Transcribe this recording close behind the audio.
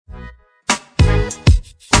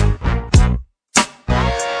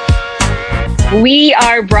We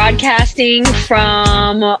are broadcasting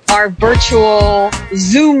from our virtual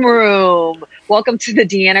Zoom room. Welcome to the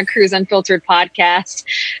Deanna Cruz Unfiltered podcast.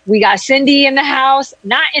 We got Cindy in the house,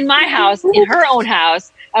 not in my house, in her own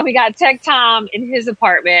house. And we got Tech Tom in his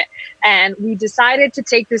apartment. And we decided to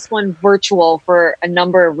take this one virtual for a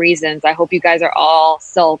number of reasons. I hope you guys are all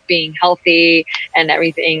still being healthy and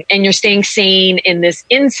everything. And you're staying sane in this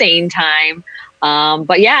insane time.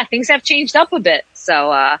 But yeah, things have changed up a bit.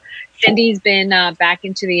 So, Cindy's been back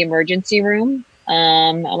into the emergency room. I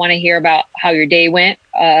want to hear about how your day went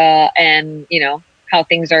and, you know, how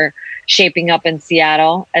things are shaping up in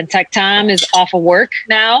Seattle. And Tech Tom is off of work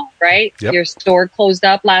now, right? Yep. Your store closed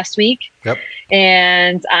up last week. Yep.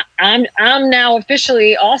 And I'm now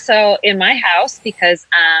officially also in my house because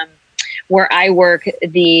where I work,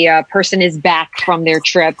 the person is back from their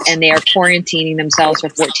trip and they are quarantining themselves for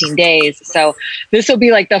 14 days. So this will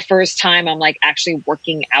be like the first time I'm like actually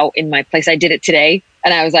working out in my place. I did it today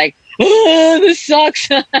and I was like, oh, this sucks.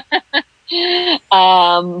 But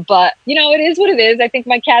you know, it is what it is. I think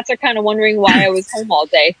my cats are kind of wondering why I was home all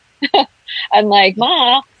day. I'm like,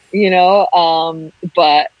 Ma, you know,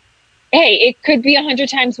 but hey, it could be 100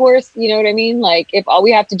 times worse. You know what I mean? Like if all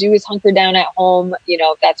we have to do is hunker down at home, you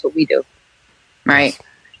know, that's what we do. Right.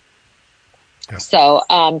 Yeah.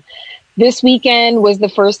 So, this weekend was the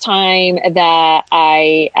first time that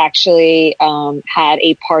I actually, had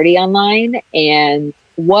a party online, and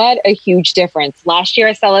what a huge difference. Last year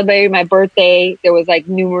I celebrated my birthday. There was like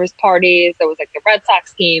numerous parties. There was like the Red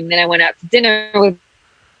Sox game. Then I went out to dinner with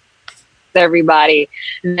everybody.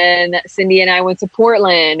 And then Cindy and I went to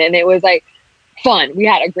Portland and it was like fun. We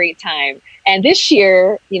had a great time. And this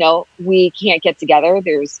year, you know, we can't get together.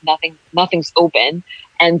 There's nothing's open.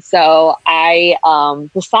 And so I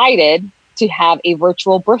decided to have a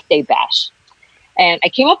virtual birthday bash. And I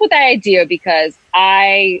came up with that idea because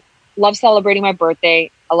I love celebrating my birthday.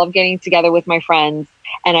 I love getting together with my friends.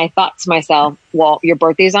 And I thought to myself, well, your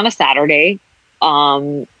birthday is on a Saturday.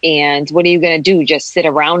 And what are you going to do? Just sit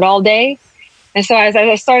around all day? And so as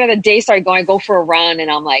I started the day, I go for a run and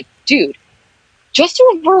I'm like, dude, just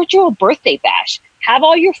do a virtual birthday bash. Have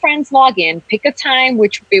all your friends log in, pick a time,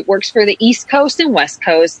 which it works for the East Coast and West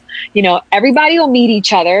Coast. You know, everybody will meet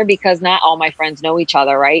each other because not all my friends know each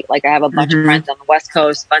other, right? Like I have a bunch of friends on the West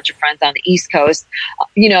Coast, a bunch of friends on the East Coast.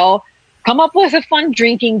 You know, come up with a fun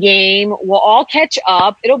drinking game. We'll all catch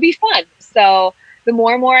up. It'll be fun. So the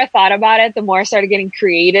more and more I thought about it, the more I started getting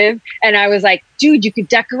creative. And I was like, dude, you could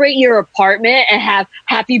decorate your apartment and have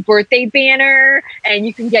happy birthday banner and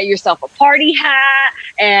you can get yourself a party hat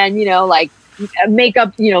and, you know, like make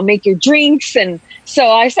your drinks. And so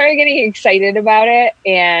I started getting excited about it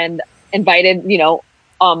and invited, you know,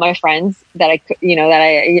 my friends that I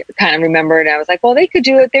kind of remembered. I was like, well, they could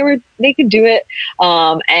do it. They could do it.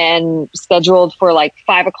 And scheduled for like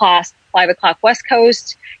 5 o'clock West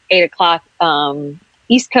Coast, 8 o'clock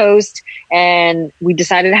East Coast, and we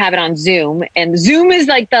decided to have it on Zoom. And Zoom is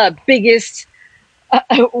like the biggest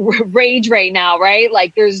rage right now, right?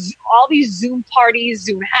 Like there's all these Zoom parties,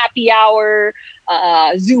 Zoom happy hour,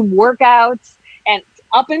 Zoom workouts, and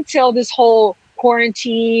up until this whole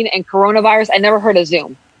quarantine and coronavirus, I nenever heard of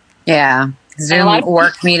Zoom. Yeah, Zoom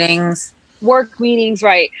work meetings. Work meetings,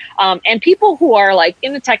 right. And people who are like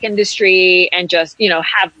in the tech industry and just, you know,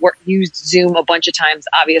 have used Zoom a bunch of times,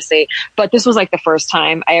 obviously. But this was like the first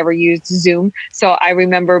time I ever used Zoom. So I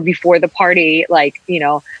remember before the party, like, you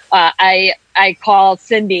know, I called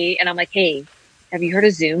Cindy and I'm like, hey, have you heard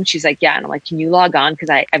of Zoom? She's like, yeah. And I'm like, can you log on? Because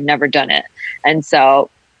I've never done it. And so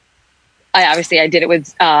I did it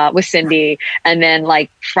with Cindy. And then like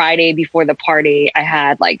Friday before the party, I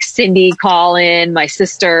had like Cindy call in, my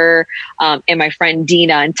sister, and my friend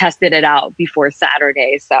Dina, and tested it out before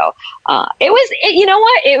Saturday. So, you know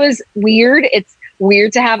what? It was weird. It's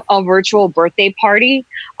weird to have a virtual birthday party.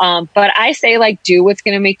 But I say like, do what's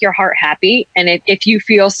going to make your heart happy. And if you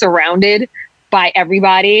feel surrounded by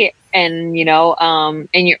everybody and, you know,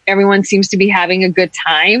 and everyone seems to be having a good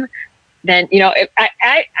time, then, you know,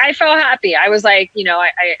 I felt happy. I was like, you know,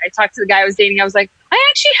 I talked to the guy I was dating. I was like, I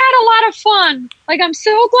actually had a lot of fun. Like, I'm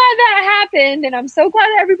so glad that happened. And I'm so glad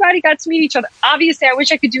that everybody got to meet each other. Obviously, I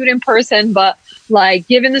wish I could do it in person, but like,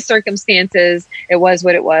 given the circumstances, it was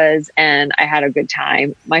what it was. And I had a good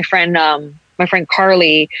time. My friend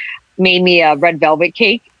Carly made me a red velvet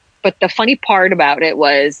cake. But the funny part about it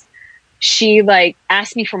was, she like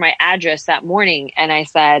asked me for my address that morning, and I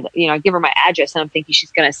said, you know, give her my address, and I'm thinking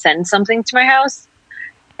she's going to send something to my house.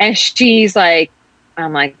 And she's like,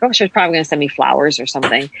 I'm like, oh, she's probably going to send me flowers or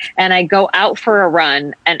something. And I go out for a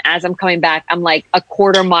run. And as I'm coming back, I'm like a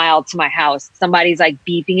quarter mile to my house. Somebody's like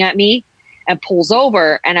beeping at me and pulls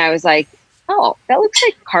over. And I was like, oh, that looks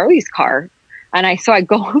like Carly's car. And so I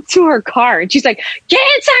go up to her car and she's like, get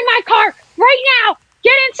inside my car right now.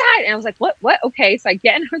 Get inside. And I was like, what? Okay. So I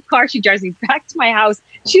get in her car. She drives me back to my house.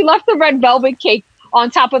 She left the red velvet cake on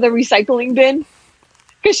top of the recycling bin.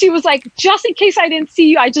 Because she was like, just in case I didn't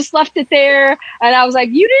see you, I just left it there. And I was like,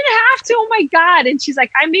 you didn't have to. Oh, my God. And she's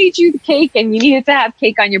like, I made you the cake and you needed to have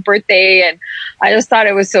cake on your birthday. And I just thought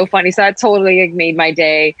it was so funny. So that totally like, made my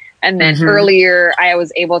day. And then earlier, I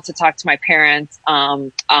was able to talk to my parents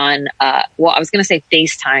on, I was going to say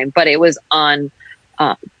FaceTime, but it was on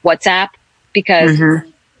WhatsApp because,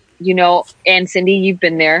 you know, and Cindy, you've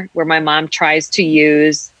been there where my mom tries to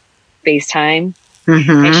use FaceTime.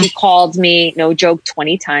 And she called me, no joke,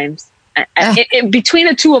 20 times. Between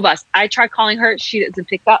the two of us, I tried calling her. She doesn't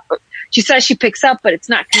pick up. She says she picks up, but it's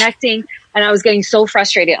not connecting. And I was getting so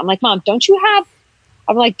frustrated. I'm like, Mom, don't you have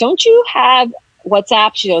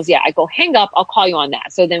WhatsApp? She goes, yeah. I go, hang up. I'll call you on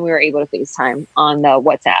that. So then we were able to FaceTime on the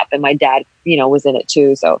WhatsApp. And my dad, you know, was in it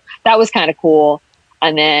too. So that was kind of cool.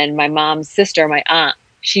 And then my mom's sister, my aunt,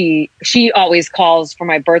 she always calls for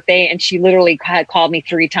my birthday, and she literally had called me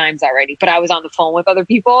 3 times already, but I was on the phone with other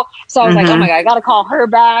people. So I was like, oh my God, I got to call her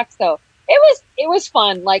back. So it was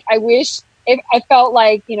fun. Like, I wish I felt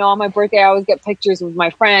like, you know, on my birthday, I always get pictures with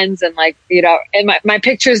my friends, and like, you know, and my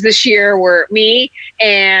pictures this year were me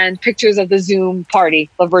and pictures of the Zoom party,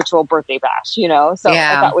 the virtual birthday bash, you know? So I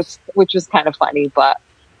thought which was kind of funny, but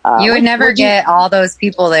you would never get all those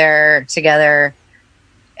people there together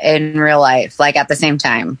in real life, like at the same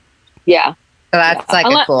time. Yeah. So that's like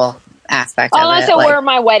a cool aspect of it. Unless it were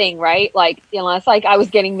my wedding, right? Like, unless like I was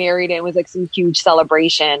getting married and it was like some huge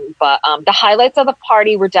celebration. But the highlights of the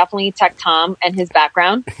party were definitely Tech Tom and his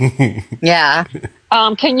background. Yeah.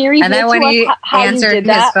 Can you read to us how you did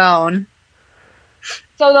that? His phone.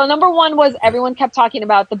 So the number one was everyone kept talking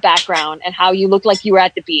about the background and how you looked like you were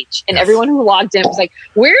at the beach. And everyone who logged in was like,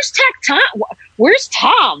 where's Tech Tom? Where's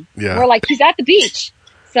Tom? Yeah. We're like, he's at the beach.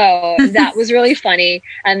 So that was really funny.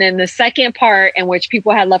 And then the second part in which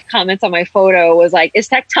people had left comments on my photo was like, is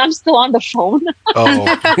Tech Tom still on the phone?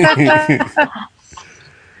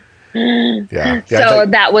 Yeah. So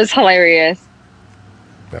that was hilarious.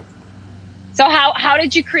 Yep. So how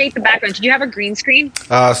did you create the background? Did you have a green screen?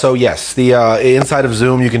 So yes, the inside of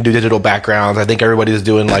Zoom, you can do digital backgrounds. I think everybody's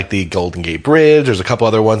doing like the Golden Gate Bridge. There's a couple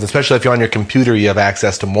other ones, especially if you're on your computer, you have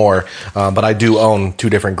access to more. But I do own 2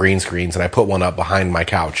 different green screens, and I put one up behind my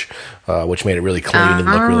couch, which made it really clean and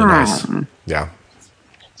look really nice. Yeah.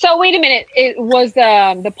 So wait a minute, it was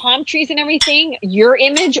the palm trees and everything your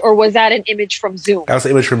image, or was that an image from Zoom? That was the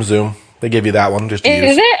image from Zoom. They give you that one just to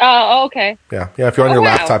use. Is it? Oh, okay. Yeah. If you're on your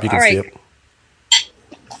laptop, you can see it.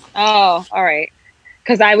 Oh, all right.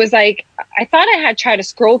 Because I was like, I thought I had tried to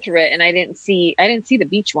scroll through it, and I didn't see the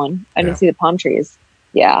beach one. I didn't see the palm trees.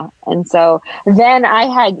 Yeah. And so then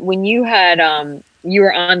when you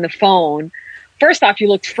were on the phone, first off, you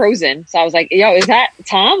looked frozen. So I was like, yo, is that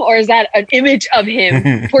Tom, or is that an image of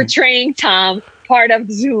him portraying Tom, part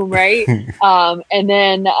of Zoom, right? And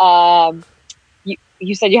then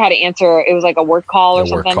you said you had to answer, it was like a work call or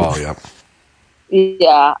something. Work call, yep.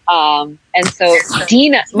 Yeah. And so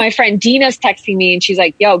Dina, my friend Dina's texting me, and she's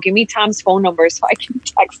like, yo, give me Tom's phone number so I can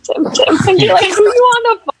text him. And you're like, who you on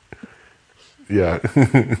the phone?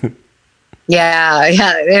 Yeah.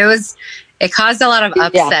 It caused a lot of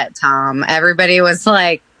upset, Tom. Everybody was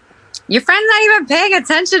like, your friend's not even paying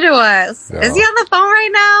attention to us. No. Is he on the phone right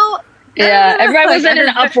now? Yeah. Everybody was in an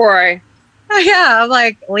uproar. Yeah, I'm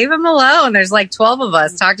like, leave him alone. There's like 12 of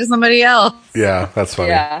us. Talk to somebody else. Yeah, that's funny.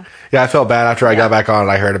 Yeah, I felt bad after I got back on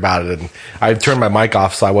and I heard about it. And I turned my mic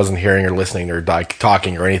off so I wasn't hearing or listening or like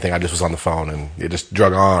talking or anything. I just was on the phone, and it just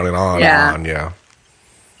drug on and on and on. Yeah.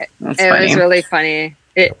 It was really funny.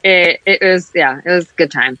 It was a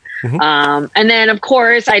good time. And then of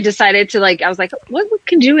course I decided to I was like, what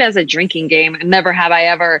can do as a drinking game? And never have I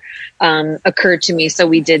ever occurred to me. So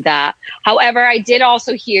we did that. However, I did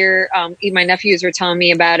also hear my nephews were telling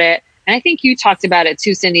me about it, and I think you talked about it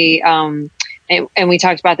too, Cindy. And we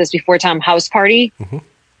talked about this before, Tom. House Party.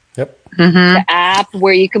 Yep. The app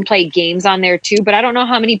where you can play games on there too, but I don't know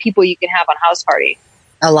how many people you can have on House Party.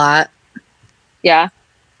 A lot. Yeah.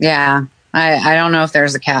 Yeah. I don't know if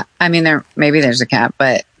there's a cap. I mean, maybe there's a cap,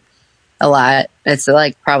 but a lot. It's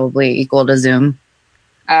like probably equal to Zoom.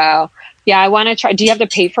 Oh, yeah. I want to try. Do you have to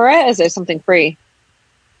pay for it? Is there something free?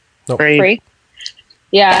 Nope. Free?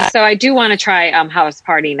 Yeah, so I do want to try House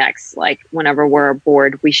Party next. Like whenever we're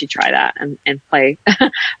bored, we should try that and play.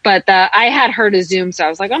 But I had heard of Zoom, so I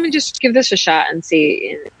was like, I'm gonna just give this a shot and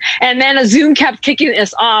see. And then a Zoom kept kicking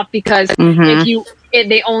us off because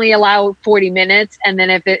they only allow 40 minutes, and then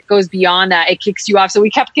if it goes beyond that, it kicks you off. So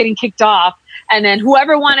we kept getting kicked off, and then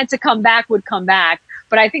whoever wanted to come back would come back.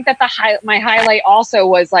 But I think that my highlight also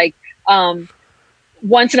was like.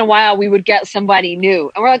 Once in a while we would get somebody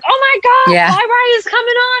new and we're like, oh my God, Bri is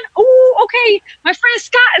coming on. Oh, okay. My friend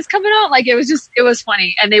Scott is coming on. Like it was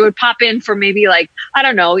funny. And they would pop in for maybe like, I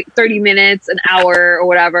don't know, 30 minutes, an hour or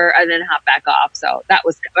whatever, and then hop back off. So that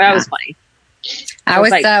was funny. I was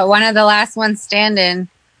like, one of the last ones standing.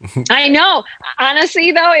 I know.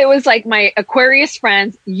 Honestly though, it was like my Aquarius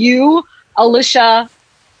friends, you, Alicia,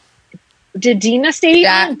 did Dina stay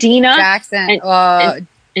on? Dina? Jackson.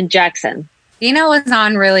 And Jackson. Dina was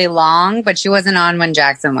on really long, but she wasn't on when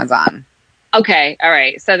Jackson was on. Okay. All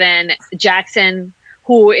right. So then Jackson,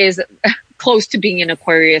 who is close to being an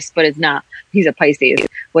Aquarius, but is not, he's a Pisces,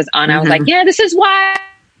 was on. I was like, yeah, this is why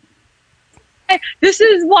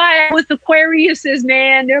with Aquariuses,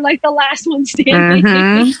 man, they're like the last one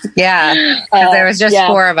standing. Yeah. There was just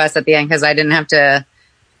 4 of us at the end because I didn't have to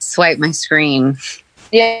swipe my screen.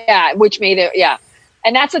 Yeah. Which made it,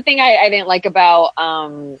 And that's the thing I didn't like about,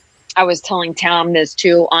 I was telling Tom this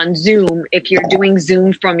too on Zoom. If you're doing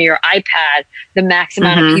Zoom from your iPad, the max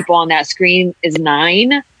amount of people on that screen is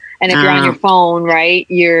 9. And if you're on your phone, right,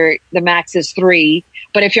 the max is 3.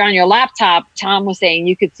 But if you're on your laptop, Tom was saying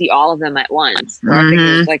you could see all of them at once. Or I think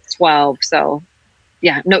it was like 12. So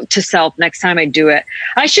yeah, note to self, next time I do it.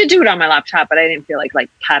 I should do it on my laptop, but I didn't feel like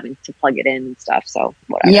having to plug it in and stuff. So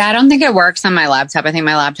whatever. Yeah, I don't think it works on my laptop. I think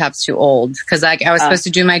my laptop's too old because I was supposed to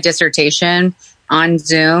do my dissertation on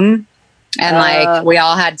Zoom and we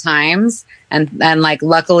all had times and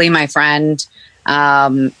luckily my friend,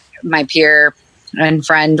 my peer and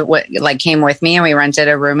friend came with me and we rented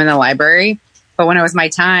a room in the library. But when it was my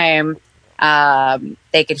time,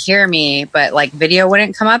 they could hear me, but video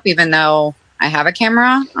wouldn't come up even though I have a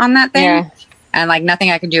camera on that thing. Yeah. And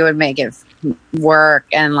nothing I could do would make it work.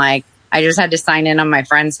 And I just had to sign in on my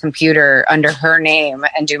friend's computer under her name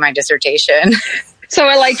and do my dissertation. So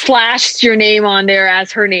it flashed your name on there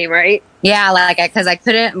as her name, right? Yeah, because I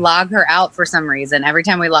couldn't log her out for some reason. Every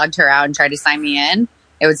time we logged her out and tried to sign me in,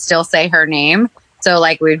 it would still say her name. So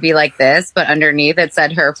we'd be like this, but underneath it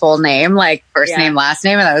said her full name, first name, last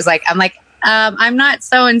name. And I was I'm not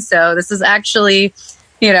so-and-so. This is actually,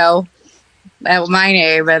 my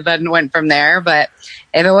name, and then went from there. But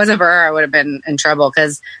if it wasn't for her, I would have been in trouble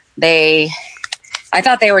because I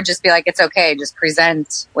thought they would just be it's okay, just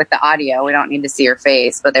present with the audio. We don't need to see your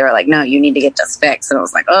face. But they were no, you need to get this fixed. And I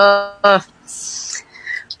was oh.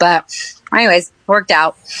 But anyways, worked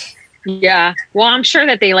out. Yeah. Well, I'm sure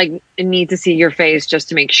that they need to see your face just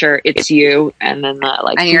to make sure it's you. And then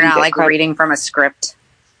and you're not reading from a script.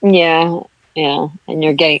 Yeah. Yeah. And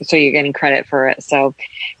you're getting credit for it. So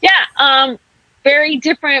yeah. Very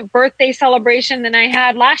different birthday celebration than I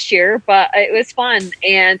had last year, but it was fun.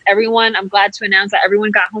 And I'm glad to announce that everyone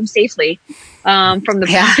got home safely from the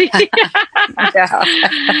party.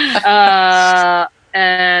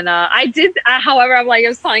 I did, however, I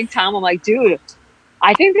was telling Tom, I'm dude,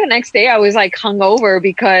 I think the next day I was hungover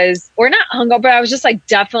or not hungover, but I was just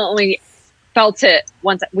definitely felt it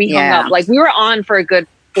once we hung up. We were on for a good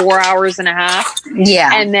 4 hours and a half. Yeah.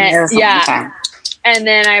 And then, and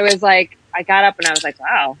then I was I got up and I was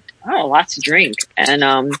wow, lots to drink. And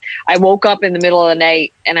I woke up in the middle of the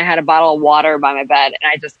night and I had a bottle of water by my bed and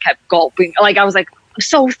I just kept gulping. I was I'm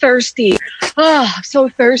so thirsty. Oh, I'm so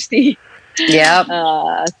thirsty.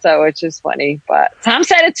 Yeah. So it's just funny. But Tom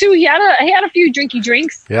said it too. He had a few drinky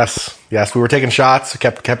drinks. Yes. We were taking shots.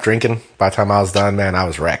 Kept drinking. By the time I was done, man, I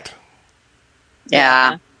was wrecked.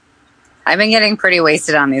 Yeah. I've been getting pretty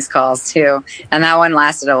wasted on these calls too. And that one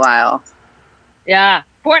lasted a while. Yeah.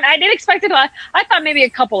 I did expect it to last. I thought maybe a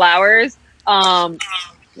couple hours,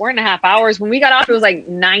 4.5 hours. When we got off, it was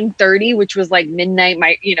 9:30, which was midnight,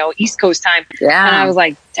 my East Coast time. Yeah, and I was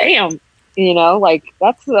damn,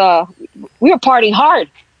 that's we were partying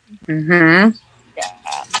hard. Yeah,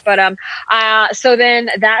 but so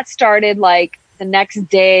then that started the next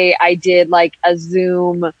day. I did a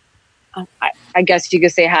Zoom. I guess you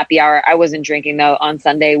could say happy hour. I wasn't drinking though on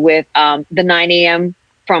Sunday with the 9 a.m.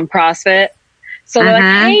 from CrossFit. So they're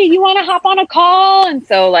hey, you want to hop on a call? And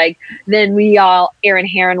so then Erin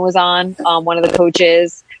Heron was on, one of the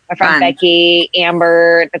coaches, my friend Becky,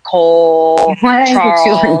 Amber, Nicole,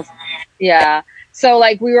 Charles. Yeah. So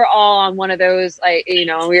we were all on one of those, we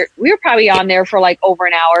were probably on there for over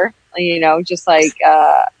an hour. just like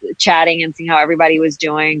chatting and seeing how everybody was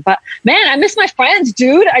doing. But man, I miss my friends,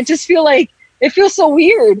 dude. I just feel like it feels so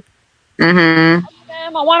weird. Mm-hmm.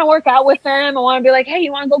 I want to work out with them. I want to be like, hey,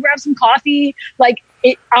 you want to go grab some coffee? Like,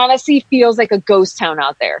 it honestly feels like a ghost town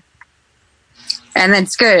out there. And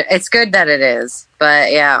it's good. It's good that it is.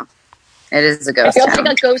 But yeah, it is a ghost town. It feels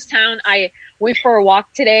like a ghost town. I went for a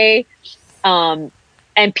walk today. And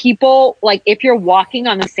people, like, if you're walking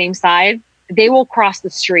on the same side, they will cross the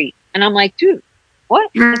street. And I'm like, dude,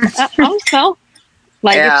 what? I don't know.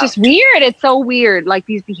 Like, It's just weird. It's so weird. Like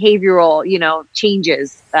these behavioral,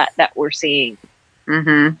 changes that we're seeing.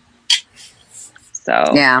 Mm-hmm.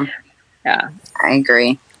 So, yeah, I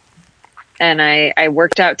agree. And I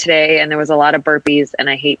worked out today and there was a lot of burpees and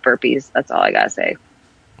I hate burpees. That's all I gotta say.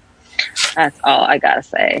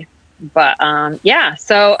 But,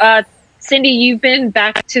 So, Cindy, you've been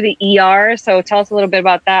back to the ER. So tell us a little bit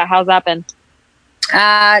about that. How's that been?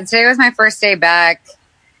 Today was my first day back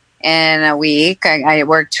in a week. I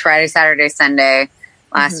worked Friday, Saturday, Sunday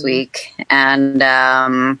last week.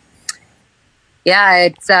 And,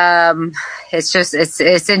 it's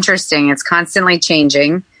interesting. It's constantly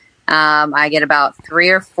changing. I get about 3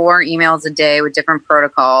 or 4 emails a day with different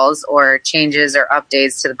protocols or changes or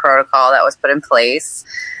updates to the protocol that was put in place.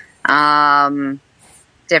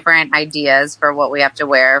 Different ideas for what we have to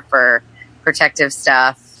wear for protective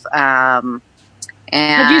stuff. And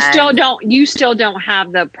you still don't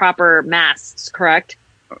have the proper masks, correct?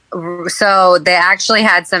 So they actually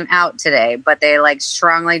had some out today, but they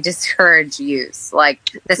strongly discourage use.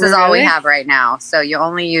 This is all we have right now. So you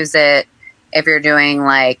only use it if you're doing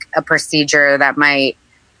a procedure that might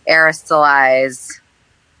aerosolize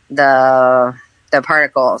the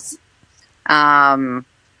particles.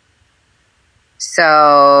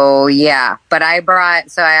 So yeah, but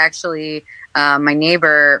my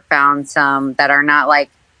neighbor found some that are not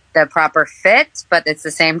the proper fit, but it's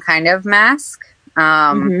the same kind of mask.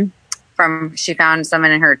 She found some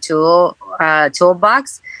in her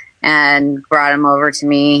toolbox and brought them over to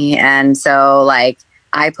me. And so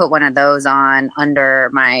I put one of those on under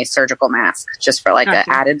my surgical mask just for an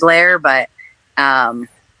added layer. But,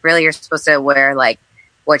 really you're supposed to wear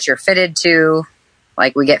what you're fitted to.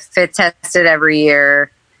 We get fit tested every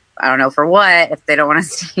year. I don't know for what, if they don't want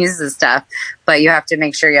us to use this stuff, but you have to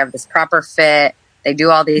make sure you have this proper fit. They do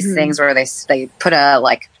all these things where they put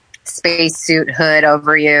a spacesuit hood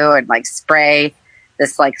over you and spray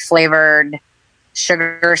this flavored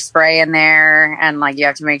sugar spray in there. And you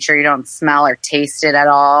have to make sure you don't smell or taste it at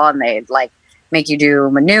all. And they make you do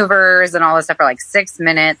maneuvers and all this stuff for 6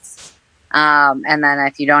 minutes. And then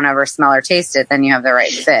if you don't ever smell or taste it, then you have the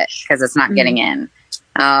right fit because it's not getting in.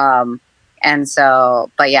 And so,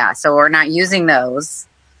 so we're not using those.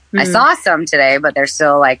 I saw some today, but they're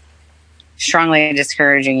still strongly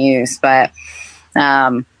discouraging use. But,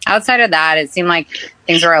 outside of that, it seemed like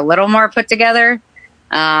things were a little more put together.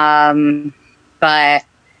 But I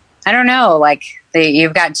don't know,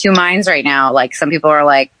 you've got two minds right now. Some people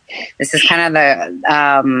are this is kind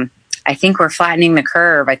of I think we're flattening the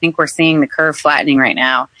curve. I think we're seeing the curve flattening right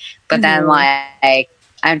now. But then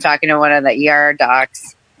I'm talking to one of the ER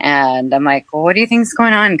docs and I'm well, what do you think is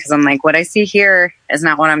going on? Cause I'm what I see here is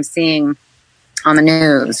not what I'm seeing on the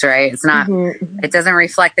news, right? It's not, it doesn't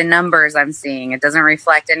reflect the numbers I'm seeing. It doesn't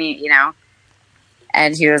reflect any,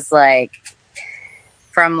 and he was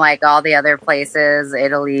from all the other places,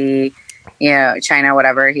 Italy, China,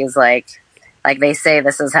 whatever. He's they say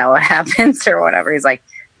this is how it happens or whatever. He's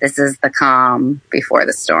this is the calm before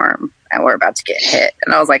the storm and we're about to get hit.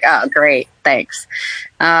 And I was oh, great. Thanks.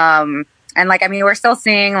 And we're still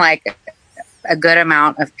seeing a good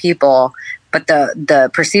amount of people, but the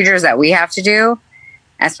procedures that we have to do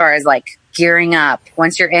as far as gearing up,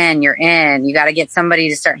 once you're in, you got to get somebody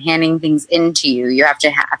to start handing things into you. You have to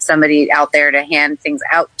have somebody out there to hand things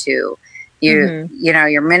out to you. You're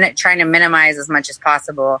trying to minimize as much as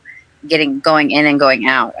possible going in and going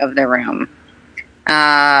out of the room.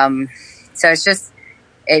 So it's just,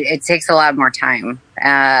 it takes a lot more time.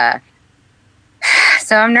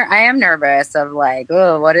 So I am nervous of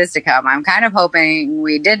oh, what is to come. I'm kind of hoping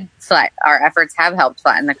our efforts have helped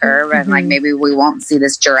flatten the curve and maybe we won't see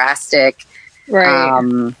this drastic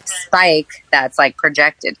spike that's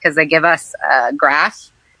projected because they give us a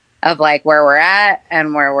graph of where we're at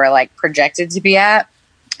and where we're projected to be at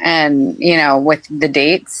and, with the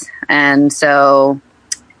dates. And so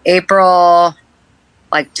April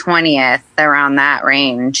 20th around that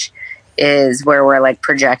range is where we're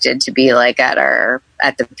projected to be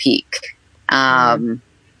at the peak. And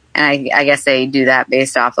I guess they do that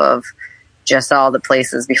based off of just all the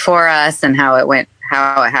places before us and how it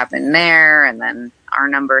happened there. And then our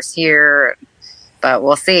numbers here, but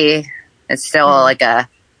we'll see. It's still like a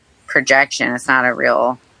projection. It's not a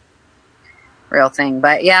real thing,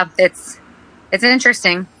 but yeah, it's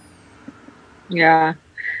interesting. Yeah.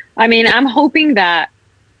 I mean, I'm hoping that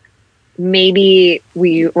maybe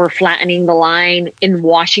we're flattening the line in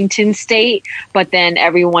Washington state, but then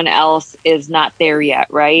everyone else is not there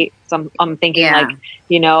yet, right? So I'm thinking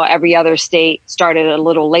every other state started a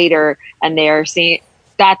little later, and they're seeing.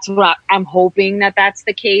 That's what I'm hoping that's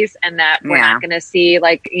the case, and that we're not going to see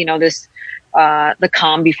this the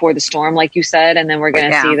calm before the storm, like you said, and then we're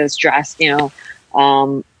going to see this drastic,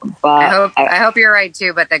 but I hope you're right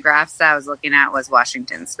too. But the graphs that I was looking at was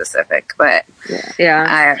Washington specific. But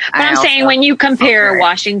I'm saying when you compare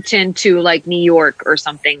Washington to like New York or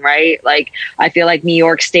something, right? Like I feel like New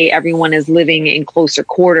York State, everyone is living in closer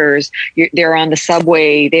quarters. They're on the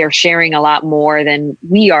subway. They're sharing a lot more than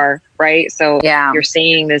we are, right? So you're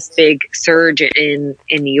seeing this big surge in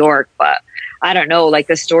New York, but I don't know, like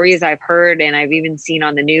the stories I've heard and I've even seen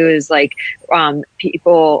on the news, like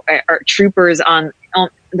people or troopers on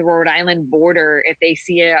the Rhode Island border, if they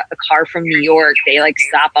see a car from New York, they like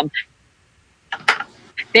stop them.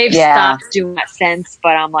 They've stopped doing that since,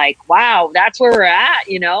 but I'm like, wow, that's where we're at,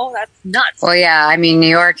 that's nuts. Well, yeah, I mean, New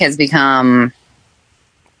York has become,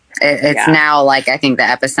 it's now like, I think the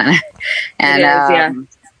epicenter. And,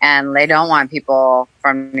 and they don't want people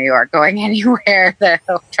from New York going anywhere. They're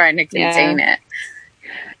trying to contain it.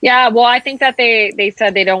 Yeah, well, I think that they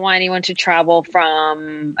said they don't want anyone to travel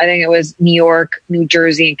from, I think it was New York, New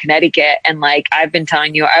Jersey, and Connecticut. And like I've been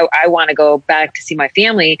telling you, I want to go back to see my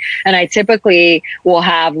family. And I typically will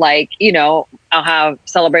have I'll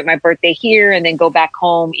celebrate my birthday here and then go back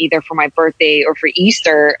home either for my birthday or for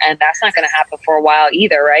Easter. And that's not going to happen for a while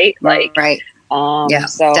either, right? Like, right.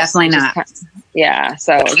 So definitely not.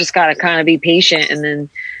 So just got to kind of be patient and then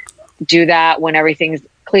do that when everything's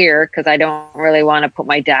clear, because I don't really want to put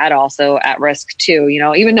my dad also at risk too,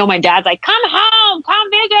 even though my dad's like, come home, come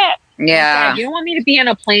visit. Yeah. You don't want me to be on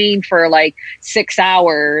a plane for like 6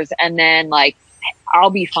 hours and then like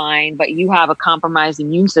I'll be fine, but you have a compromised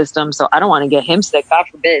immune system, so I don't want to get him sick, God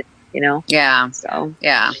forbid, Yeah. So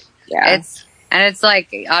yeah. It's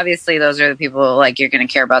like, obviously those are the people like you're going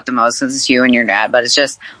to care about the most, since it's you and your dad, but it's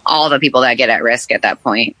just all the people that get at risk at that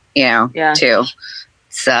point, too.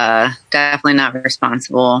 It's definitely not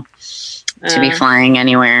responsible to be flying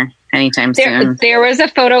anywhere anytime soon. There was a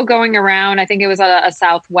photo going around. I think it was a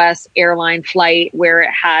Southwest airline flight where it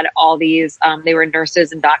had all these, they were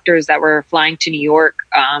nurses and doctors that were flying to New York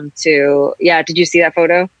did you see that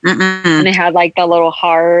photo? Mm-mm. And they had like the little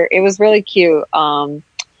heart. It was really cute.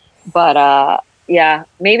 But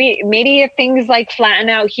maybe if things like flatten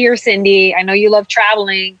out here, Cindy, I know you love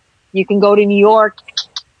traveling. You can go to New York.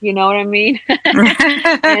 You know what I mean?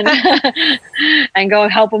 and go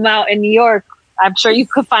help them out in New York. I'm sure you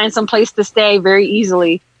could find some place to stay very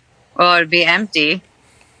easily. Well, it'd be empty.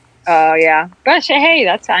 Oh, yeah. But hey,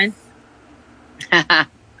 that's fine.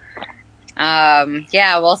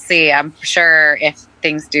 We'll see. I'm sure if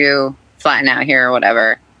things do flatten out here or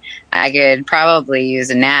whatever, I could probably use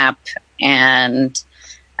a nap and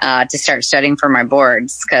to start studying for my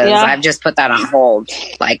boards, because I've just put that on hold.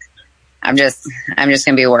 Like, I'm just going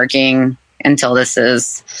to be working until this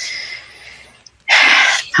is,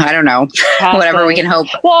 I don't know, whatever we can hope.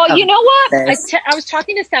 Well, you know what? I was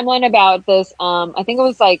talking to someone about this. I think it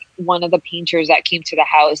was like one of the painters that came to the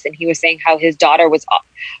house, and he was saying how his daughter was,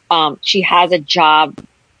 she has a job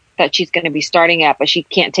that she's going to be starting at, but she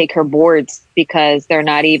can't take her boards because they're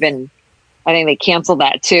not even, I think they canceled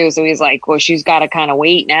that too. So he's like, well, she's got to kind of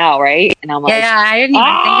wait now, right? And I'm like, yeah, I didn't even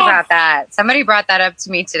think about that. Somebody brought that up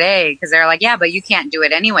to me today, because they're like, yeah, but you can't do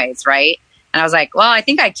it anyways, right? And I was like, well, I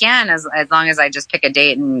think I can as long as I just pick a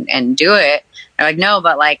date and do it. They're like, no,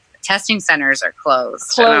 but like testing centers are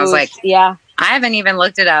closed. And I was like, yeah, I haven't even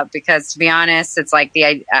looked it up, because to be honest, it's like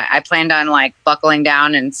I planned on like buckling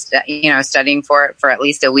down and studying for it for at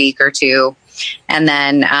least a week or two, and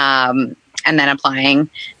then applying,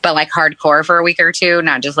 but like hardcore for a week or two,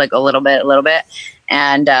 not just like a little bit.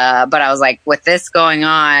 And, but I was like, with this going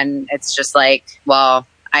on, it's just like, well,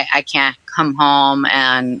 I can't come home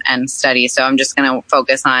and study. So I'm just going to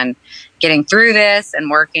focus on getting through this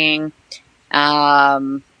and working,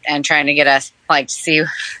 and trying to get us like, see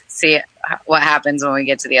what happens when we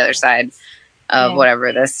get to the other side of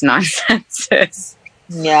whatever this nonsense is.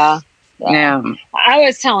 Yeah. I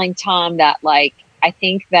was telling Tom that like, I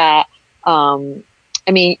think that, I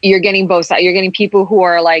mean, you're getting both sides. You're getting people who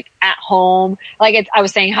are like at home. Like I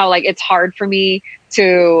was saying how like it's hard for me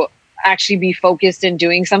to actually be focused in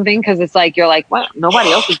doing something, because it's like you're like, well,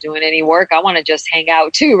 nobody else is doing any work. I want to just hang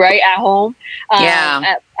out too, right, at home.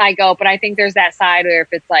 I go, but I think there's that side where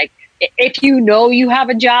if it's like, if you know you have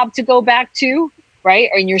a job to go back to, right,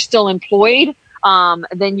 and you're still employed,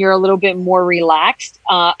 then you're a little bit more relaxed,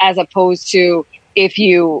 as opposed to if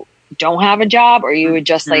you don't have a job or you were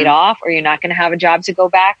just laid off or you're not going to have a job to go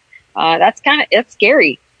back. It's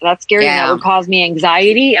scary. That's scary. Yeah. And that would cause me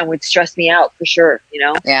anxiety and would stress me out for sure, you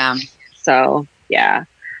know? Yeah. So, yeah.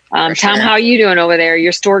 Tom, how are you doing over there?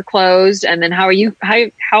 Your store closed, and then how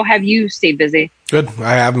have you stayed busy? Good.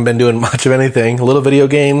 I haven't been doing much of anything. A little video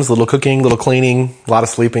games, a little cooking, a little cleaning, a lot of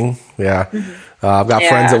sleeping. Yeah. I've got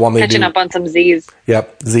friends that want me to catching up on some Z's.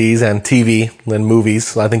 Yep. Z's and TV and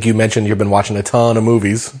movies. I think you mentioned you've been watching a ton of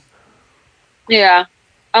movies. Yeah.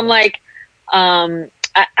 I'm like,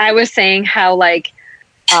 I was saying how like,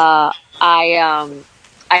 I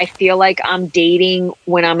feel like I'm dating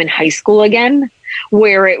when I'm in high school again,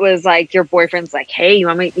 where it was like your boyfriend's like, hey, you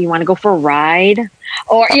want to go for a ride?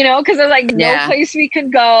 Or, you know, because there's like no place we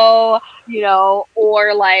could go, you know,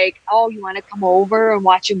 or like, oh, you want to come over and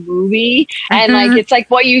watch a movie? And like, it's like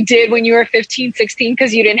what you did when you were 15, 16,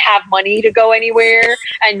 because you didn't have money to go anywhere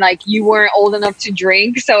and like you weren't old enough to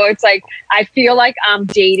drink. So it's like, I feel like I'm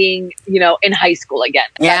dating, you know, in high school again.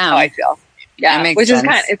 That's how I feel. Yeah, which is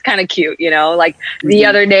kind of cute, you know, like the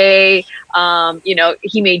other day, you know,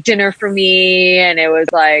 he made dinner for me and it was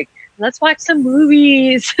like, let's watch some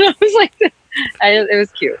movies. I was like, it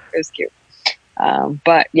was cute. It was cute.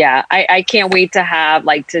 But yeah, I can't wait to have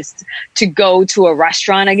like to go to a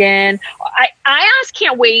restaurant again. I just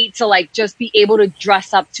can't wait to like just be able to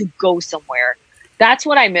dress up to go somewhere. That's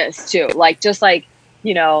what I miss too. Like, just like,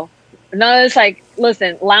 you know, none of this, like,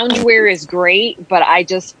 listen, loungewear is great, but I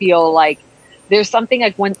just feel like there's something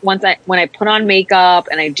like when I put on makeup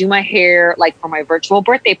and I do my hair, like for my virtual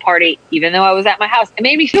birthday party, even though I was at my house, it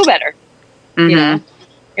made me feel better. You know,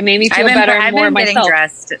 it made me feel better and more myself.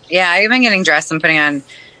 Dressed. Yeah, I've been getting dressed and putting on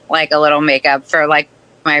like a little makeup for like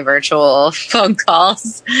my virtual phone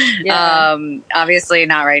calls. Yeah. Obviously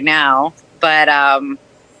not right now, but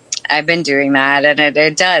I've been doing that, and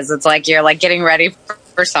it does. It's like you're like getting ready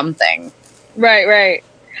for something. Right.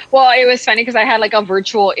 Well, it was funny because I had like a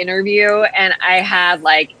virtual interview and I had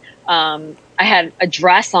like, I had a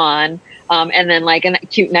dress on, and then like a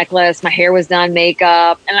cute necklace. My hair was done,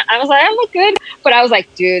 makeup. And I was like, I look good. But I was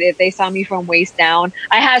like, dude, if they saw me from waist down,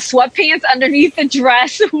 I had sweatpants underneath the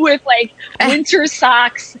dress with like winter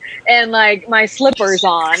socks and like my slippers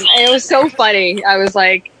on. And it was so funny. I was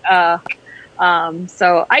like,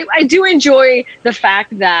 so I do enjoy the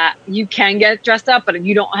fact that you can get dressed up, but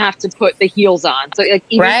you don't have to put the heels on. So like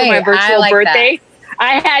even for my virtual birthday,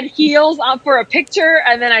 I had heels on for a picture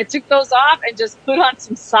and then I took those off and just put on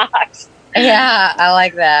some socks. Yeah, I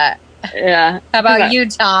like that. Yeah. How about you,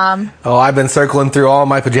 Tom? Oh, I've been circling through all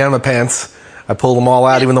my pajama pants. I pulled them all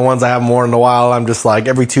out, even the ones I haven't worn in a while. I'm just like,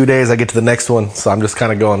 every 2 days I get to the next one. So I'm just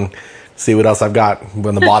kind of going, see what else I've got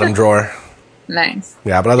in the bottom drawer. Nice.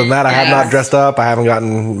 Yeah, but other than that, I have not dressed up. I haven't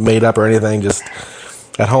gotten made up or anything. Just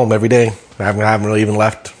at home every day. I haven't really even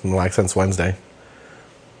left like since Wednesday.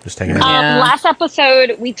 Just hanging out. Last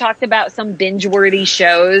episode, we talked about some binge-worthy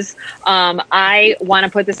shows. I want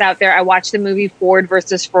to put this out there. I watched the movie Ford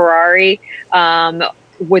versus Ferrari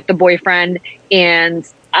with the boyfriend,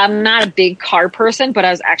 and I'm not a big car person, but I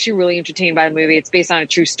was actually really entertained by the movie. It's based on a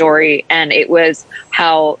true story, and it was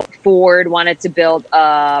how Ford wanted to build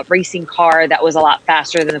a racing car that was a lot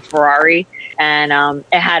faster than the Ferrari, and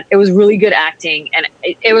it was really good acting, and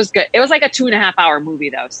it was good. It was like a 2.5 hour movie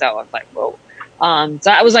though, so I was like, whoa. So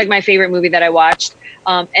that was like my favorite movie that I watched,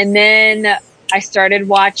 and then I started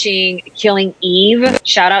watching Killing Eve.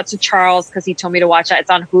 Shout out to Charles because he told me to watch that. It's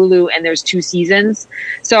on Hulu, and there's 2 seasons.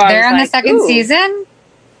 So they're on the second season.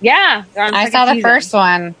 Yeah, I saw the first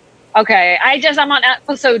one. Okay, I'm on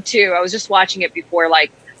episode 2. I was just watching it before,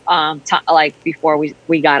 before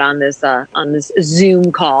we got on this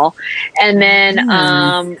Zoom call, and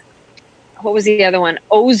then what was the other one?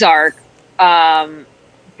 Ozark.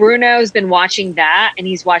 Bruno's been watching that, and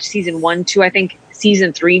he's watched season 1, 2. I think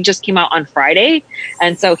season 3 just came out on Friday,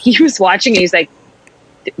 and so he was watching it. He's like,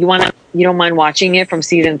 you don't mind watching it from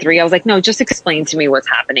season 3? I was like, no, just explain to me what's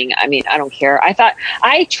happening. I mean, I don't care.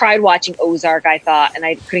 I tried watching Ozark, and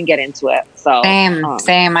I couldn't get into it. So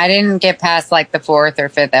same. I didn't get past like the 4th or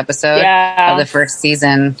 5th episode of the first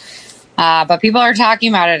season. But people are talking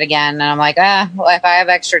about it again, and I'm like, well, if I have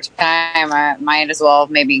extra time, I might as well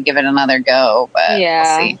maybe give it another go. But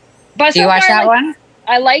we'll see. But do you watch that one?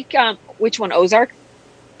 I like which one, Ozark?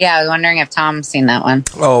 Yeah, I was wondering if Tom's seen that one.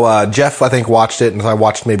 Oh, Jeff, I think, watched it, and I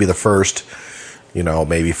watched maybe the first.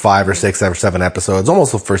 maybe 5 or 6 or 7 episodes,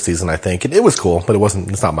 almost the first season, I think. It was cool, but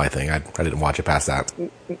it's not my thing. I didn't watch it past that.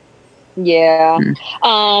 Yeah.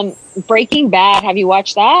 Breaking Bad, have you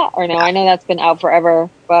watched that or no? I know that's been out forever,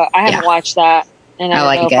 but I haven't watched that, and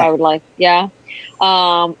I don't know if I would like. Yeah.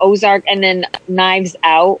 Ozark, and then Knives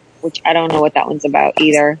Out, which I don't know what that one's about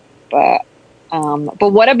either, but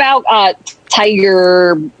what about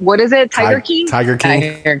Tiger? What is it? Tiger King. Tiger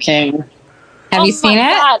King. Have you seen it?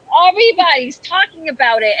 God, everybody's talking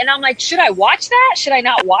about it, and I'm like, should I watch that? Should I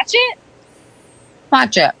not watch it?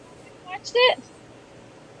 Watch it. Watched it.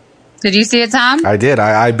 Did you see it, Tom? I did.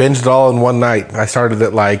 I binged it all in one night. I started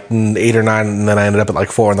at like 8 or 9, and then I ended up at like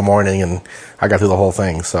 4 in the morning, and I got through the whole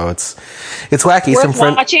thing. So it's wacky. Worth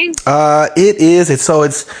watching? It is.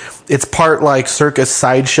 It's part like circus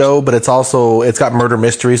sideshow, but it's got murder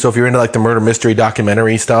mystery. So if you're into like the murder mystery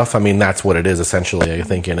documentary stuff, I mean, that's what it is essentially, I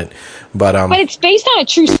think, in it. But it's based on a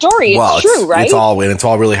true story. It's true, right? It's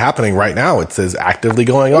all really happening right now. It's actively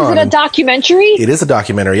going on. Is it a documentary? It is a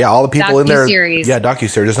documentary. Yeah, all the people in there. Docuseries. Yeah,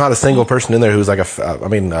 docuseries. There's not a single person in there who's like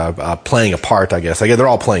playing a part, I guess. I guess they're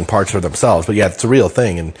all playing parts for themselves, but yeah, it's a real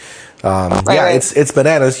thing. And right. It's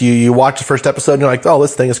bananas. You watch the first episode and you're like, oh,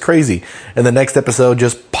 this thing is crazy. And the next episode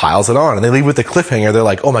just piles it on. And they leave with the cliffhanger. They're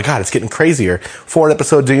like, oh my God, it's getting crazier. 4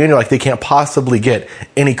 episodes in, you're like, they can't possibly get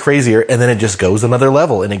any crazier. And then it just goes another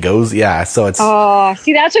level and it goes, so it's. Oh,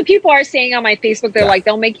 see, that's what people are saying on my Facebook. They're like,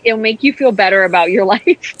 it'll make you feel better about your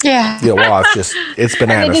life. Yeah. Yeah, well, it's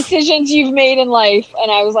bananas. And the decisions you've made in life.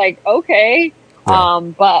 And I was like, okay. Yeah.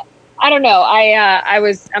 But I don't know.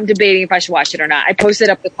 I'm debating if I should watch it or not. I posted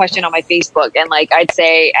up the question on my Facebook, and like I'd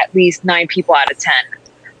say at least 9 people out of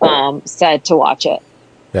 10 said to watch it.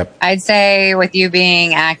 Yep. I'd say with you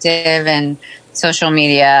being active in social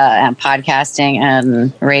media and podcasting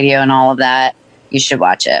and radio and all of that, you should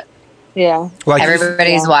watch it. Yeah. Like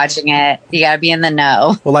everybody's watching it. You got to be in the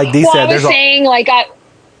know. Well, like Dee said, there's saying Go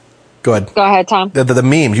ahead. Go ahead, Tom. The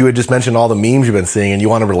memes. You had just mentioned all the memes you've been seeing, and you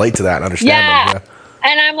want to relate to that and understand them. Yeah.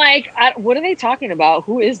 And I'm like, what are they talking about?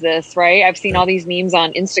 Who is this? Right? I've seen all these memes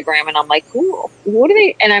on Instagram, and I'm like, what are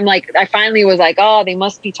they? And I'm like, I finally was like, oh, they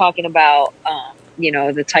must be talking about,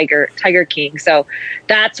 the Tiger King. So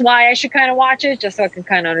that's why I should kind of watch it, just so I can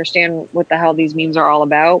kind of understand what the hell these memes are all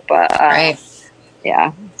about. But right.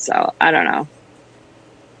 Yeah. So I don't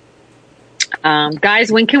know.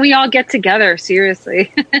 Guys, when can we all get together?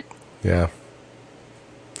 Seriously. Yeah.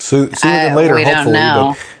 Sooner than later, we hopefully. Don't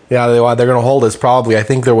know. But yeah, they're going to hold us probably. I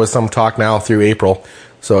think there was some talk now through April,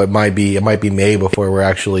 so it might be May before we're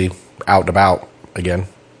actually out and about again,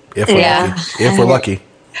 if we're lucky. If we're lucky.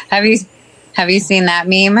 Have you seen that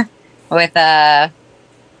meme with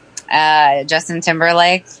Justin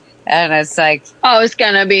Timberlake? And it's like, oh, it's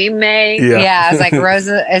gonna be May. Yeah, it's like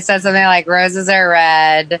roses. It said something like roses are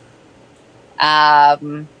red.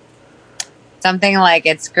 Something like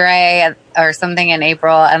it's gray or something in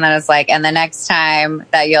April, and then it's like, and the next time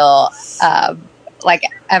that you'll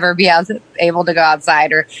ever be able to go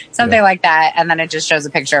outside or something like that, and then it just shows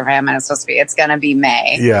a picture of him, and it's gonna be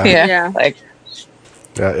May. Yeah. Like,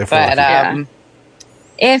 if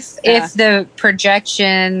the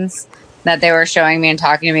projections that they were showing me and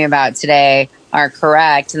talking to me about today are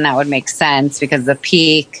correct, and that would make sense because the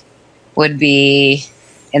peak would be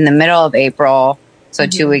in the middle of April. So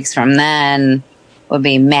 2 weeks from then would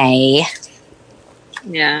be May.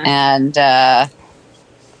 Yeah. And, I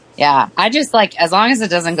just like, as long as it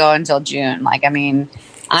doesn't go until June, like, I mean,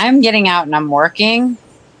 I'm getting out and I'm working.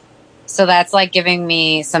 So that's like giving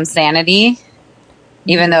me some sanity,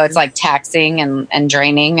 even though it's like taxing and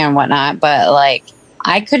draining and whatnot. But like,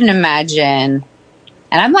 I couldn't imagine,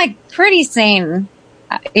 and I'm like pretty sane,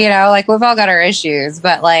 like we've all got our issues,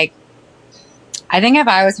 but like, I think if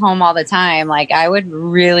I was home all the time, like I would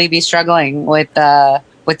really be struggling with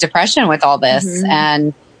depression with all this.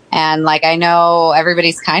 And like, I know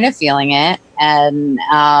everybody's kind of feeling it. And,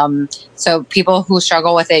 so people who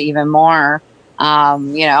struggle with it even more,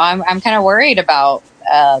 I'm kind of worried about,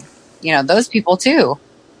 those people too.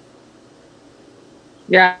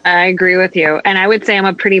 Yeah, I agree with you. And I would say I'm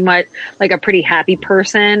a pretty happy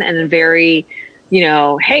person and very,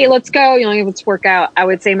 hey, let's go, let's work out. I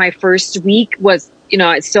would say my first week was,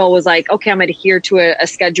 it still was like, okay, I'm going to adhere to a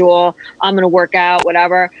schedule. I'm going to work out,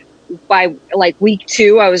 whatever. By like week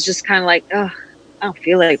 2, I was just kind of like, oh, I don't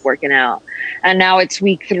feel like working out. And now it's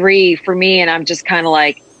week 3 for me. And I'm just kind of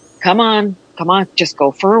like, come on, just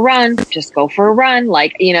go for a run.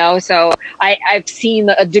 Like, so I've seen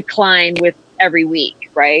a decline with every week.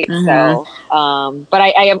 Right. So, but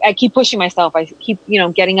I keep pushing myself. I keep,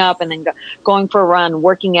 getting up and then going for a run,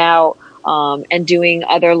 working out. and doing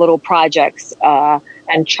other little projects,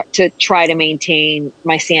 and to try to maintain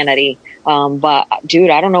my sanity. But dude,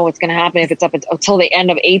 I don't know what's going to happen if it's up until the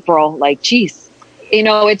end of April. Like, geez. You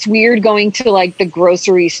know, it's weird going to like the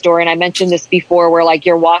grocery store. And I mentioned this before where like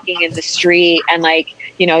you're walking in the street and like,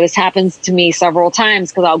 you know, this happens to me several times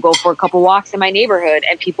because I'll go for a couple walks in my neighborhood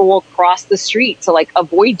and people will cross the street to like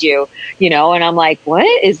avoid you, you know, and I'm like, what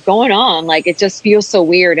is going on? Like, it just feels so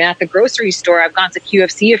weird. And at the grocery store, I've gone to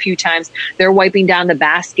QFC a few times. They're wiping down the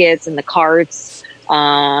baskets and the carts.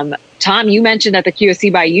 Tom, you mentioned at the QFC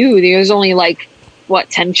by you, there's only like,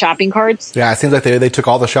 10 shopping carts? Yeah, it seems like they took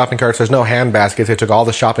all the shopping carts. There's no hand baskets. They took all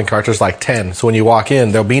the shopping carts. There's like 10. So when you walk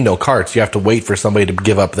in, there'll be no carts. You have to wait for somebody to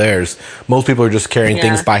give up theirs. Most people are just carrying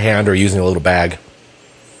things by hand or using a little bag.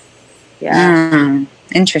 Yeah.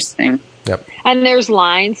 Interesting. Yep. And there's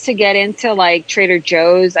lines to get into like Trader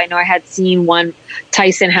Joe's. I know I had seen one.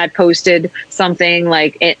 Tyson had posted something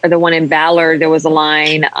like the one in Ballard. There was a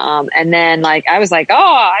line. And then like, I was like, oh,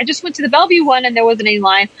 I just went to the Bellevue one and there wasn't any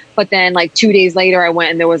line. But then like 2 days later, I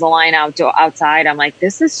went and there was a line outside. I'm like,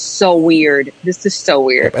 this is so weird. This is so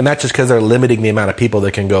weird. Yep. And that's just because they're limiting the amount of people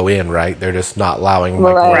that can go in, right? They're just not allowing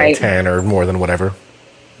like more than 10 or more than whatever.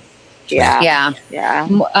 Yeah.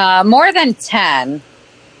 More than 10.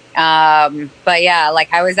 But yeah,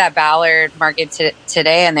 like I was at Ballard Market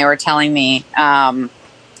today and they were telling me, the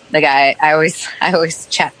guy, I always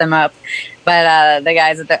chat them up, but, the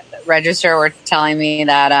guys at the register were telling me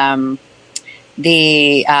that,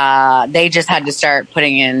 they just had to start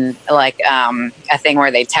putting in like, a thing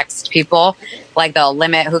where they text people, like they'll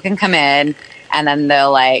limit who can come in and then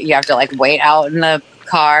they'll like, you have to like wait out in the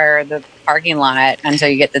car, the parking lot until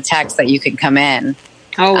you get the text that you can come in.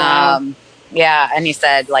 Oh, wow. Yeah, and he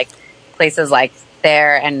said like places like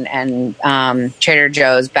there and Trader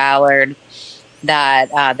Joe's, Ballard,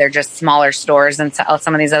 that they're just smaller stores than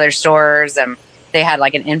some of these other stores, and they had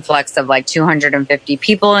like an influx of like 250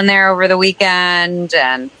 people in there over the weekend,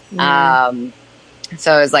 and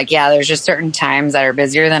so it was like, yeah, there's just certain times that are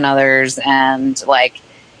busier than others, and like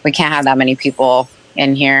we can't have that many people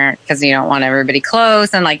in here because you don't want everybody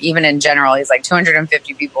close, and like even in general, he's like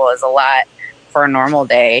 250 people is a lot for a normal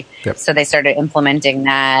day. Yep. So they started implementing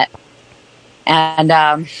that. And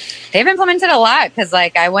they've implemented a lot because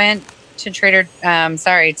like I went to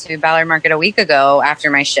to Ballard Market a week ago after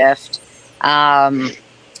my shift. And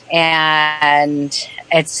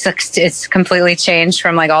it's completely changed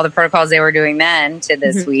from like all the protocols they were doing then to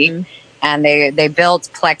this week. And they built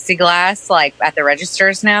plexiglass like at the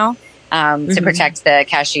registers now to protect the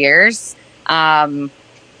cashiers. So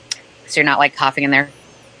you're not like coughing in their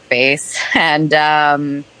face.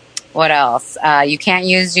 And what else? You can't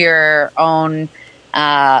use your own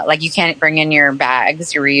like you can't bring in your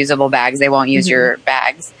bags, your reusable bags. They won't use your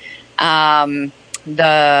bags. I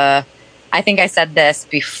think I said this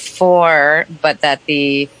before, but that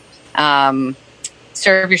the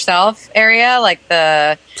serve yourself area, like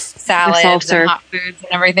the salads and hot foods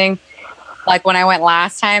and everything, like when I went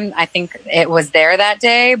last time, I think it was there that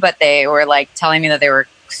day, but they were like telling me that they were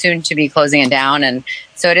soon to be closing it down, and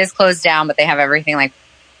so it is closed down, but they have everything like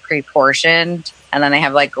pre-portioned, and then they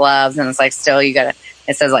have like gloves, and it's like still it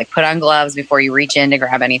says like put on gloves before you reach in to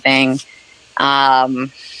grab anything.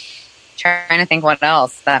 Trying to think what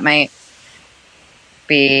else that might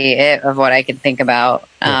be it of what I could think about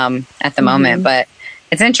at the moment, but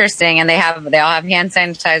it's interesting, and they all have hand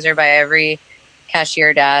sanitizer by every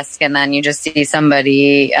cashier desk, and then you just see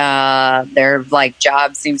somebody, their like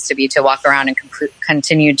job seems to be to walk around and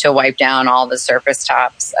continue to wipe down all the surface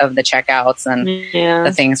tops of the checkouts and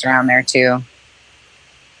the things around there too.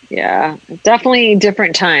 Yeah, definitely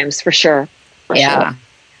different times for sure. Yeah.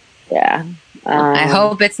 I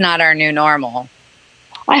hope it's not our new normal.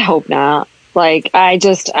 I hope not. Like, I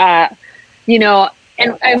just, you know,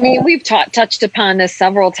 and I mean, we've touched upon this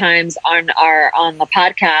several times on the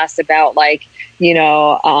podcast about like, you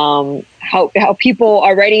know, how people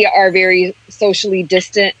already are very socially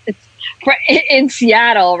distant in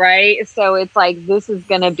Seattle, right? So it's like, this is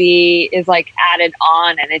going to is like added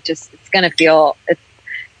on, and it's going to feel,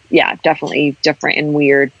 definitely different and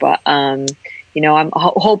weird. But, you know, I'm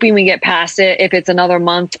hoping we get past it. If it's another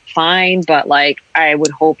month, fine. But like, I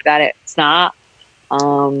would hope that it's not.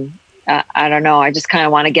 I don't know. I just kind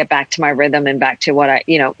of want to get back to my rhythm and back to what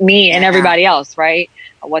me and everybody else, right?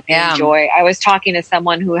 What they enjoy. I was talking to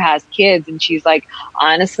someone who has kids, and she's like,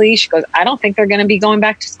 honestly, she goes, I don't think they're going to be going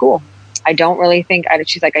back to school. I don't really think,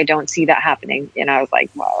 she's like, I don't see that happening. And I was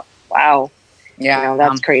like, wow. Yeah. You know,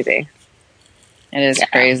 that's crazy. It is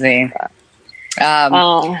crazy.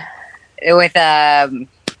 With,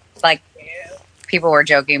 like, people were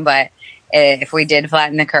joking, but if we did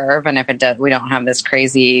flatten the curve, and if it does, we don't have this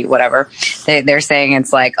crazy whatever. They're saying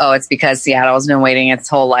it's like, oh, it's because Seattle's been waiting its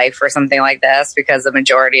whole life for something like this, because the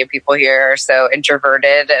majority of people here are so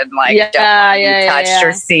introverted and like don't want to be touched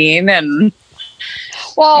or seen, and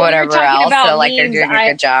whatever else. So like they're doing a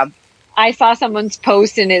good job. I saw someone's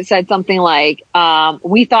post and it said something like,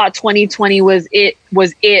 we thought 2020 was it,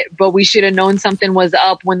 but we should have known something was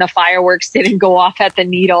up when the fireworks didn't go off at the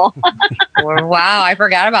Needle. Wow, I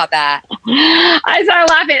forgot about that. I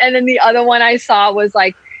started laughing. And then the other one I saw was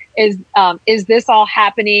like, is this all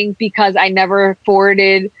happening because I never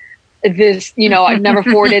forwarded this, I never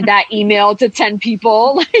forwarded that email to 10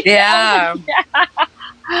 people? Yeah.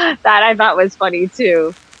 That I thought was funny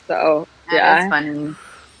too. So, That's funny.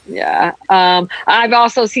 Yeah. I've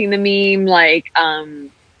also seen the meme like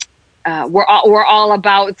we're all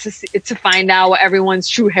about to find out what everyone's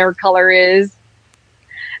true hair color is.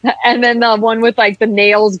 And then the one with like the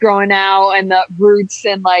nails growing out and the roots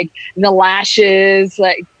and like the lashes,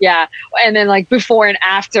 like, yeah. And then like before and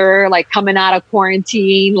after, like coming out of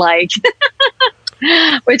quarantine, like,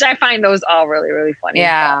 which I find those all really, really funny.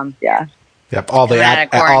 Yeah. So, yeah. Yep. All the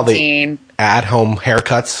at-home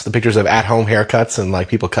haircuts, the pictures of at-home haircuts and like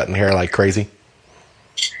people cutting hair like crazy.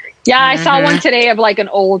 Yeah. I saw one today of like an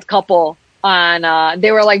old couple on,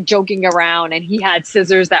 they were like joking around and he had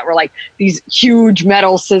scissors that were like these huge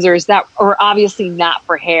metal scissors that are obviously not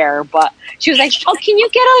for hair, but she was like, oh, can you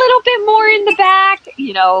get a little bit more in the back?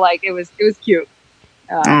 Like it was cute.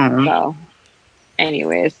 So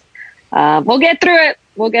anyways, we'll get through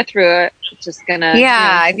it. It's just gonna,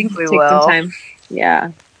 I think we will. Some time.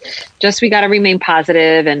 Yeah. Just, we got to remain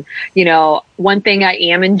positive. And, one thing I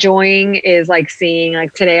am enjoying is like seeing,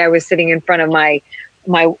 like today I was sitting in front of my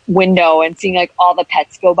window and seeing like all the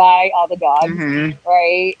pets go by, all the dogs,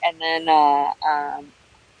 right? And then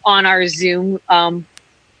on our Zoom, on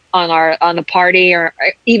the party, or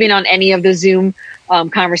even on any of the Zoom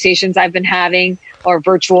conversations I've been having, or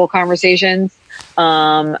virtual conversations,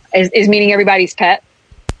 is meeting everybody's pet.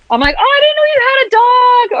 I'm like, oh, I didn't know you had a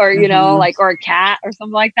dog, or like, or a cat or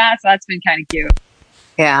something like that. So that's been kind of cute.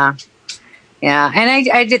 Yeah. Yeah. And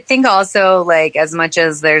I did think also, like, as much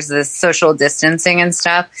as there's this social distancing and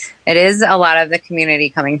stuff, it is a lot of the community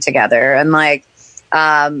coming together. And like,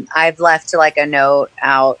 I've left like a note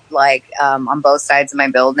out, like, on both sides of my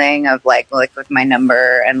building of like with my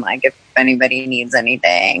number and like if anybody needs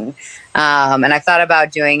anything. And I thought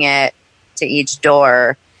about doing it to each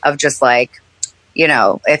door of just like,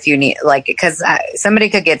 if you need, like, because somebody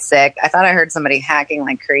could get sick. I thought I heard somebody hacking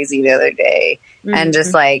like crazy the other day. And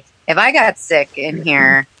just like, if I got sick in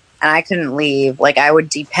here and I couldn't leave, like, I would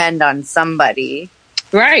depend on somebody.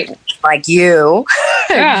 Right. Like you.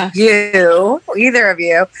 Yeah. Either of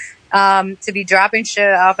you, to be dropping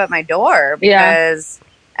shit off at my door because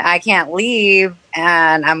I can't leave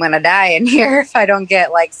and I'm going to die in here if I don't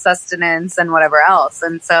get like sustenance and whatever else.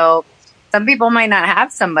 And so some people might not have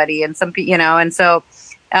somebody, and some people, and so,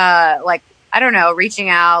 like, I don't know, reaching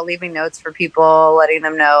out, leaving notes for people, letting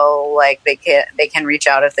them know, like, they can reach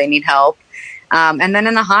out if they need help. And then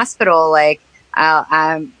in the hospital, like,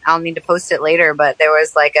 I'll need to post it later, but there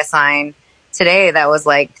was like a sign today that was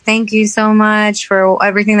like, thank you so much for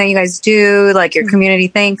everything that you guys do. Like, your community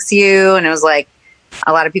thanks you. And it was like,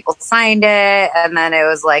 a lot of people signed it, and then it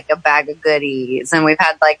was like a bag of goodies. And we've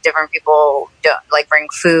had like different people like bring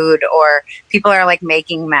food, or people are like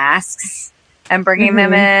making masks and bringing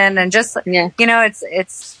them in, and just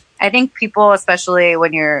it's. I think people, especially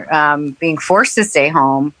when you're being forced to stay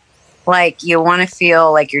home, like you want to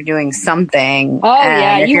feel like you're doing something. Oh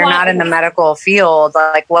and if you're not in the medical field,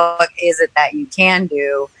 like what is it that you can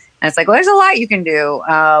do? And it's like, well, there's a lot you can do.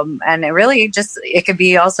 And it really it could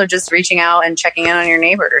be also just reaching out and checking in on your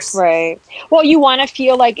neighbors. Right. Well, you want to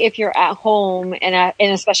feel like if you're at home and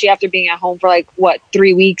especially after being at home for like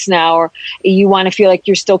 3 weeks now, or you want to feel like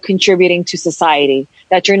you're still contributing to society,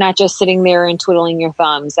 that you're not just sitting there and twiddling your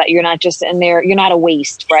thumbs, that you're not just in there, you're not a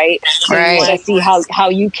waste, right? So you want to see how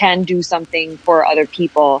you can do something for other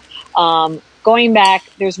people. Going back,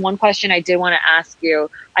 there's one question I did want to ask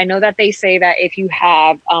you. I know that they say that if you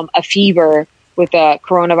have a fever with the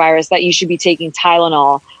coronavirus, that you should be taking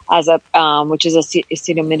Tylenol as which is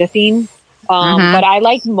acetaminophen. But I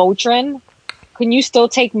like Motrin. Can you still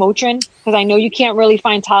take Motrin? Because I know you can't really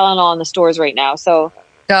find Tylenol in the stores right now. So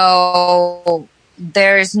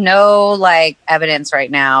there's no like evidence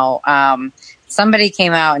right now. Somebody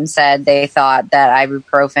came out and said they thought that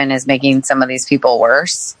ibuprofen is making some of these people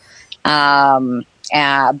worse.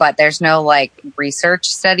 But there's no like research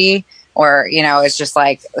study, or, it's just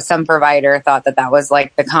like some provider thought that was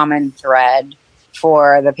like the common thread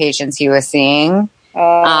for the patients he was seeing.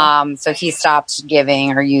 So he stopped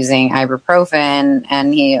giving or using ibuprofen,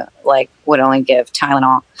 and he like would only give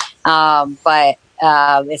Tylenol. But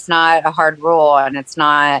it's not a hard rule, and it's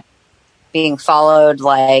not being followed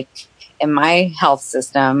like in my health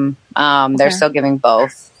system. They're still giving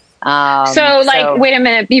both. So wait a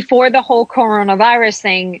minute, before the whole coronavirus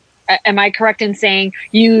thing, am I correct in saying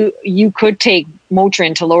you could take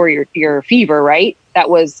Motrin to lower your fever, right? That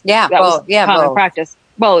was common practice.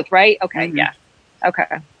 Both, right? Okay, yeah. Okay.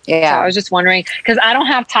 Yeah. So I was just wondering, because I don't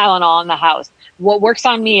have Tylenol in the house. What works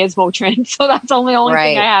on me is Motrin, so that's the only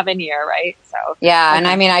thing I have in here, right? So yeah, and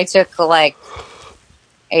I mean, I took like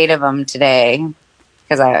 8 of them today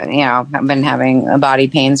because I've been having body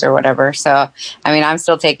pains or whatever. So I mean, I'm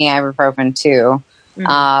still taking ibuprofen too.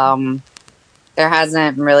 Mm-hmm. There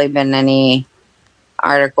hasn't really been any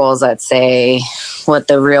articles that say what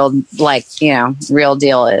the real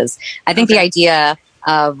deal is. I think the idea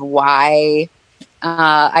of why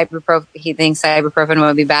he thinks ibuprofen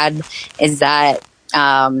would be bad is that,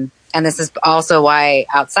 and this is also why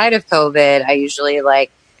outside of COVID, I usually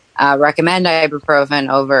recommend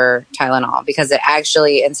ibuprofen over Tylenol, because it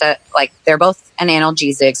actually, they're both an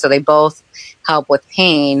analgesic, so they both help with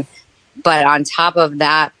pain. But on top of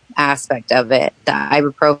that aspect of it, the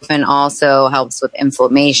ibuprofen also helps with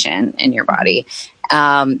inflammation in your body.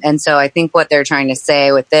 And so I think what they're trying to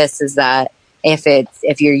say with this is that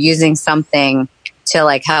if you're using something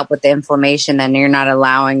to help with the inflammation, then you're not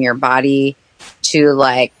allowing your body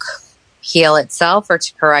to heal itself or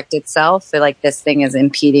to correct itself. So, this thing is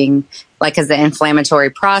impeding, because the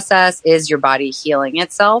inflammatory process is your body healing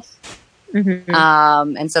itself. Mm-hmm.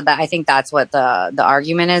 And so that, I think that's what the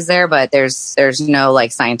argument is there, but there's no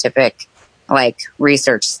scientific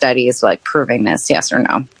research studies proving this, yes or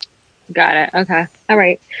no. Got it. Okay. All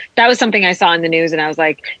right. That was something I saw in the news, and I was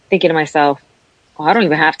thinking to myself, I don't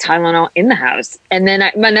even have Tylenol in the house. And then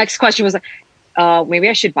my next question was maybe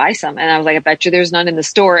I should buy some. And I was I bet you there's none in the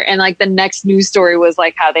store. And the next news story was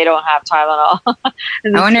how they don't have Tylenol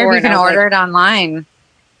in the I wonder store. if you can order it online.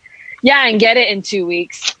 Yeah, and get it in 2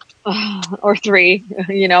 weeks or 3,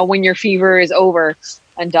 when your fever is over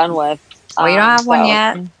and done with. Oh, you don't have one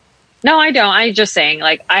yet? No, I don't. I'm just saying,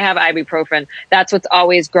 I have ibuprofen. That's what's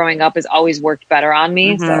always growing up has always worked better on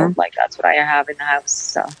me. Mm-hmm. So, that's what I have in the house.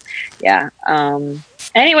 So, yeah.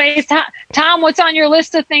 Anyways, Tom, what's on your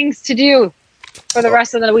list of things to do for the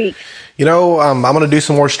rest of the week? I'm going to do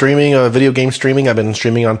some more streaming, video game streaming. I've been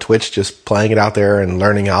streaming on Twitch, just playing it out there and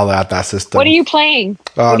learning all that system. What are you playing?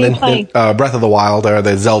 Breath of the Wild, or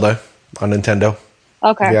the Zelda on Nintendo.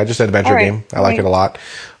 Okay. Yeah, just an adventure game. I like it a lot.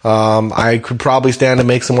 I could probably stand to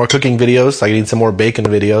make some more cooking videos. I need some more bacon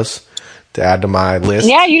videos to add to my list.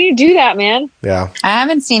 Yeah, you need to do that, man. Yeah. I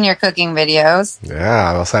haven't seen your cooking videos.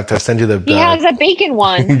 Yeah, I'll have to send you the... He has a bacon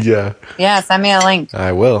one. Yeah. Yeah, send me a link.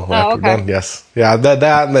 I will. After done. Yes. Yeah, that,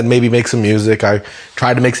 and then maybe make some music. I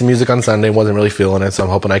tried to make some music on Sunday, wasn't really feeling it, so I'm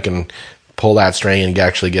hoping I can pull that string and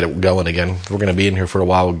actually get it going again. We're going to be in here for a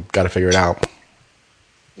while. We've got to figure it out.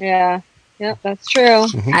 Yeah. Yep, that's true.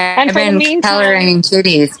 Mm-hmm. I've been coloring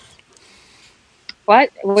kitties. What?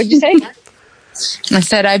 What'd you say? I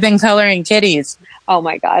said I've been coloring kitties. Oh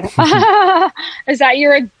my God. Is that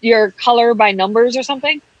your color by numbers or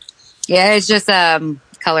something? Yeah, it's just a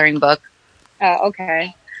coloring book. Oh,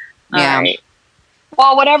 okay. Yeah. All right.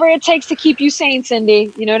 Well, whatever it takes to keep you sane,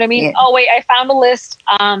 Cindy. You know what I mean? Yeah. Oh, wait, I found a list.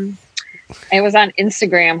 It was on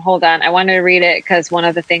Instagram. Hold on. I wanted to read it because one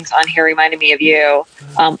of the things on here reminded me of you.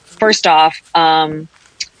 First off,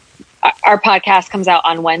 our podcast comes out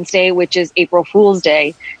on Wednesday, which is April Fool's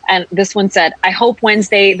Day. And this one said, I hope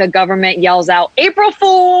Wednesday the government yells out, April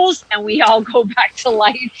Fools, and we all go back to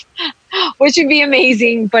life, which would be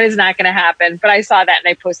amazing, but it's not going to happen. But I saw that and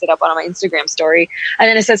I posted up on my Instagram story. And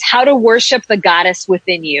then it says, how to worship the goddess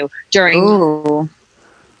within you during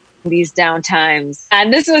these down times.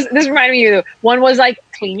 And this reminded me of you. One was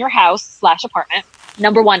clean your house / apartment.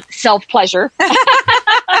 Number 1, self-pleasure.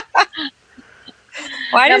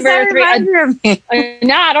 Why does that remind me?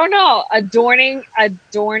 No, I don't know. Adorning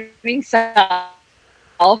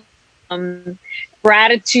self,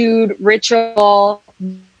 gratitude, ritual,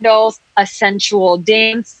 a sensual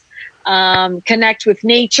dance, connect with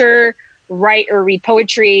nature, write or read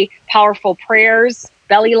poetry, powerful prayers,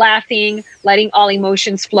 belly laughing, letting all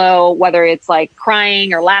emotions flow, whether it's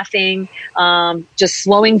crying or laughing, just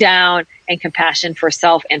slowing down, and compassion for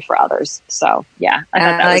self and for others. So, yeah, I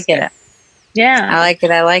thought that was good. It. Yeah. I like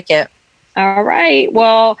it. All right.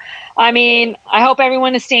 Well, I mean, I hope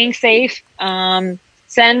everyone is staying safe.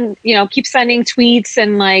 keep sending tweets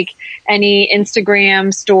and like any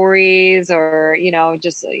Instagram stories, or,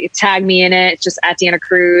 just tag me in it, just at Deanna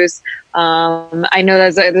Cruz. I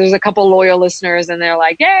know there's a couple loyal listeners, and they're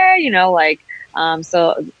like, yeah,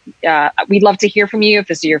 so we'd love to hear from you if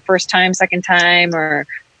this is your first time, second time, or,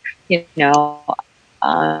 hit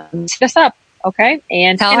us up. Okay.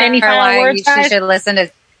 And tell her any final words, she should listen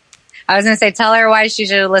to, I was going to say, tell her why she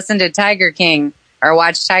should listen to Tiger King or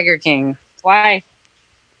watch Tiger King. Why?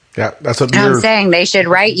 Yeah, that's what I'm saying. They should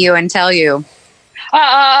write you and tell you.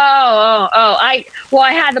 I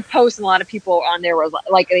had the post, and a lot of people on there were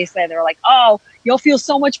like, they said, they were like, oh, you'll feel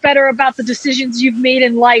so much better about the decisions you've made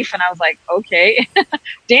in life. And I was like, okay,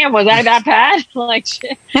 damn, was I that bad? Like,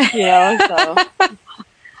 shit,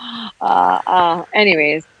 so,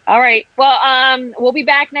 anyways. All right. Well, we'll be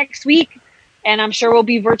back next week, and I'm sure we'll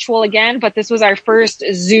be virtual again, but this was our first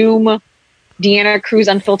Zoom Deanna Cruz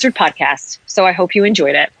Unfiltered podcast. So I hope you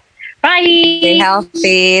enjoyed it. Bye. Stay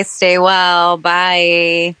healthy. Stay well.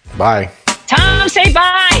 Bye. Bye. Tom, say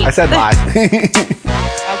bye. I said bye.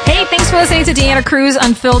 Hey, thanks for listening to Deanna Cruz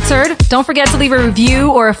Unfiltered. Don't forget to leave a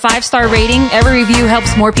review or a 5-star rating. Every review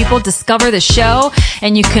helps more people discover the show,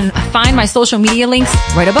 and you can find my social media links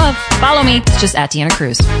right above. Follow me. It's just at Deanna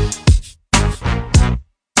Cruz.